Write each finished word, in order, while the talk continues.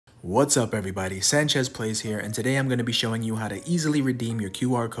What's up everybody, Sanchez Plays here, and today I'm going to be showing you how to easily redeem your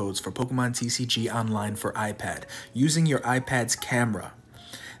QR codes for Pokemon TCG online for iPad, using your iPad's camera.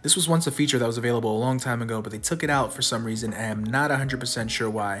 This was once a feature that was available a long time ago, but they took it out for some reason, and I'm not 100% sure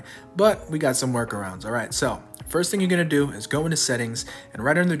why, but we got some workarounds. Alright, so first thing you're going to do is go into settings, and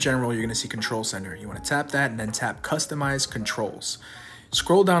right under general you're going to see Control Center. You want to tap that and then tap Customize Controls.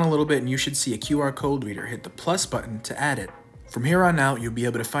 Scroll down a little bit and you should see a QR code reader. Hit the plus button to add it. From here on out, you'll be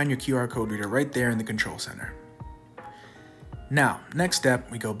able to find your QR code reader right there in the Control Center. Now, next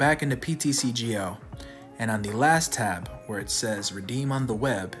step, we go back into PTCGO, and on the last tab, where it says Redeem on the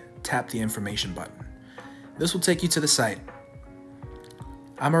Web, tap the Information button. This will take you to the site.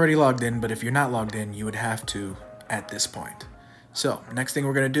 I'm already logged in, but if you're not logged in, you would have to at this point. So, next thing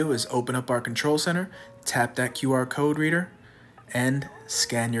we're going to do is open up our Control Center, tap that QR code reader, and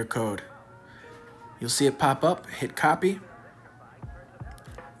scan your code. You'll see it pop up, hit copy,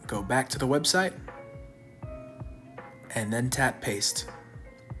 go back to the website, and then tap paste.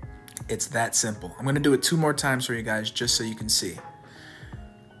 It's that simple. I'm going to do it 2 more times for you guys just so you can see.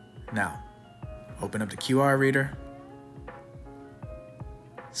 Now, open up the QR reader,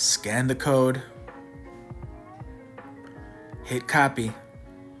 scan the code, hit copy,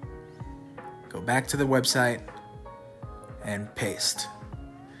 go back to the website, and paste.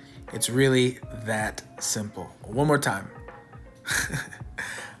 It's really that simple. One more time.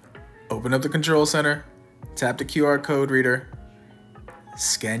 Open up the Control Center, tap the QR code reader,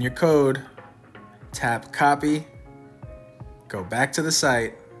 scan your code, tap copy, go back to the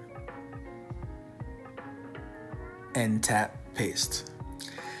site, and tap paste.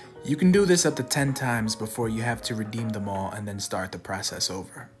 You can do this up to 10 times before you have to redeem them all and then start the process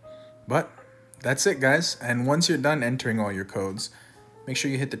over. But that's it, guys. And once you're done entering all your codes, make sure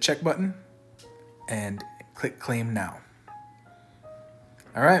you hit the check button and click Claim Now.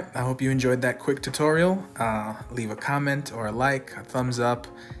 Alright, I hope you enjoyed that quick tutorial. Leave a comment or a like, a thumbs up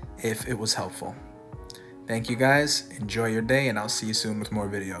if it was helpful. Thank you guys, enjoy your day, and I'll see you soon with more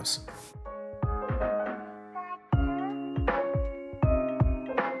videos.